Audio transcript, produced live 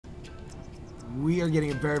we are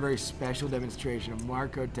getting a very, very special demonstration of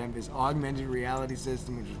Marco Tempest Augmented Reality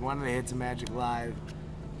system, which is one of the hits of Magic Live.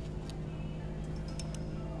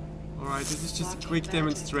 Alright, this is just a quick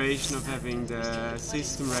demonstration of having the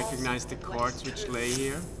system recognize the cards which lay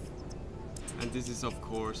here. And this is of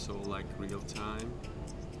course all like real time.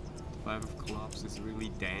 The 5 of clubs is really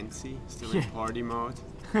dancey, still in party mode.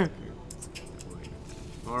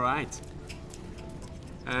 Alright.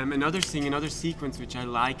 Another sequence which I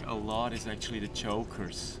like a lot is actually the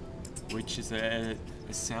jokers, which is a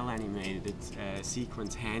cell animated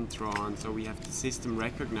sequence, hand drawn. So we have the system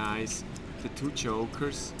recognize the 2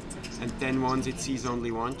 jokers, and then once it sees only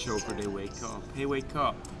one joker, they wake up. Hey, wake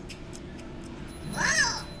up!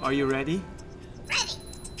 Whoa. Are you ready? Ready.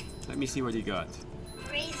 Let me see what you got.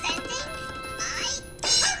 Presenting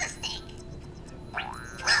my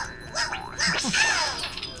pogo stick.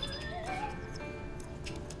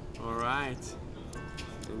 All right,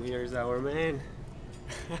 and here's our man.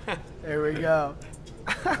 There we go.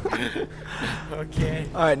 Okay.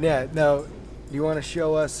 All right, yeah. Now, do you want to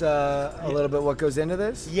show us a little bit what goes into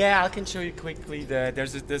this? Yeah, I can show you quickly.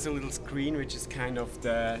 There's a little screen which is kind of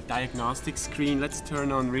the diagnostic screen. Let's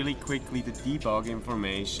turn on really quickly the debug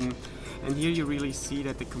information. And here you really see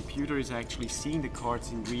that the computer is actually seeing the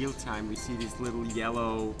cards in real time. We see these little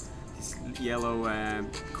yellow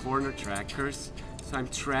corner trackers. So I'm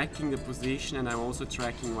tracking the position, and I'm also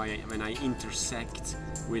tracking when I intersect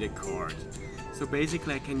with a card. So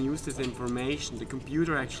basically I can use this information. The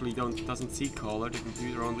computer actually doesn't see color, the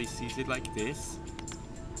computer only sees it like this.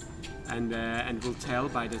 And will tell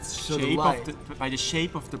by the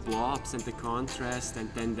shape of the blobs and the contrast, and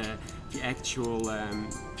then the actual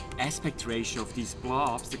aspect ratio of these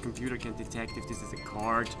blobs. The computer can detect if this is a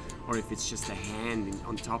card or if it's just a hand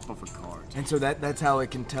on top of a card. And so that's how it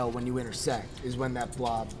can tell when you intersect, is when that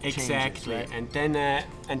blob changes, exactly. right? And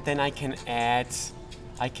then I can add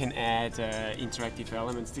interactive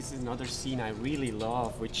elements. This is another scene I really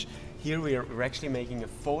love, which here we're actually making a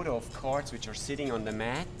photo of cards which are sitting on the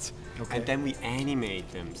mat, okay, and then we animate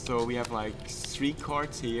them. So we have like 3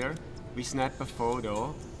 cards here, we snap a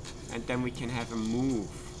photo, and then we can have a move.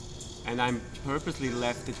 And I'm purposely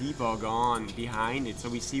left the debug on behind it, so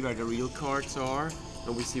we see where the real cards are,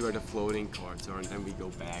 and we see where the floating cards are, and then we go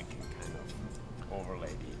back and kind of overlay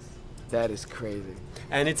these. That is crazy.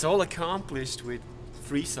 And it's all accomplished with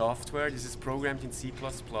free software. This is programmed in C++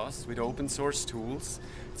 with open source tools.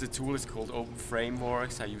 The tool is called Open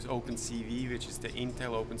Frameworks. I use OpenCV, which is the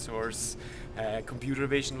Intel open source computer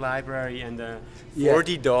vision library, and a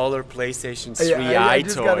 $40 PlayStation 3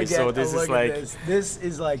 iToy. So this is like this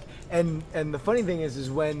is like, and the funny thing is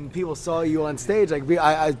when people saw you on stage, like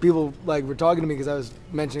people like were talking to me because I was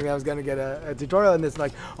mentioning I was gonna get a tutorial, and it's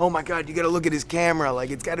like, oh my God, you got to look at his camera. Like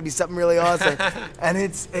it's got to be something really awesome, and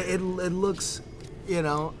it looks, you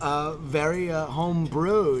know, very home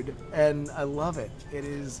brewed, and I love it. It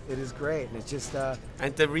is great, and it's just.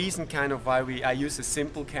 And the reason kind of why I use a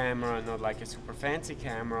simple camera and not like a super fancy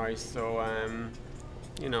camera is so,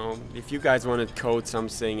 you know, if you guys want to code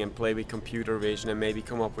something and play with computer vision and maybe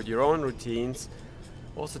come up with your own routines,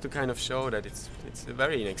 also to kind of show that it's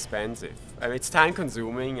very inexpensive. I mean, it's time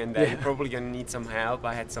consuming, and you're probably gonna need some help.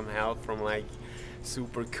 I had some help from like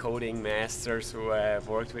super coding masters who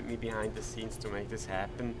worked with me behind the scenes to make this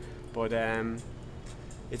happen, but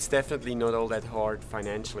it's definitely not all that hard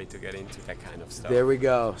financially to get into that kind of stuff. There we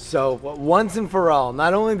go. So once and for all,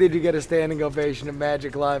 not only did you get a standing ovation at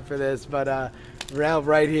Magic Live for this, but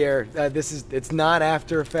right here, it's not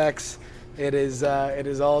After Effects. It is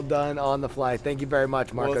all done on the fly. Thank you very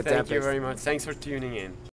much, Marco Tempest. Thank you very much. Thanks for tuning in.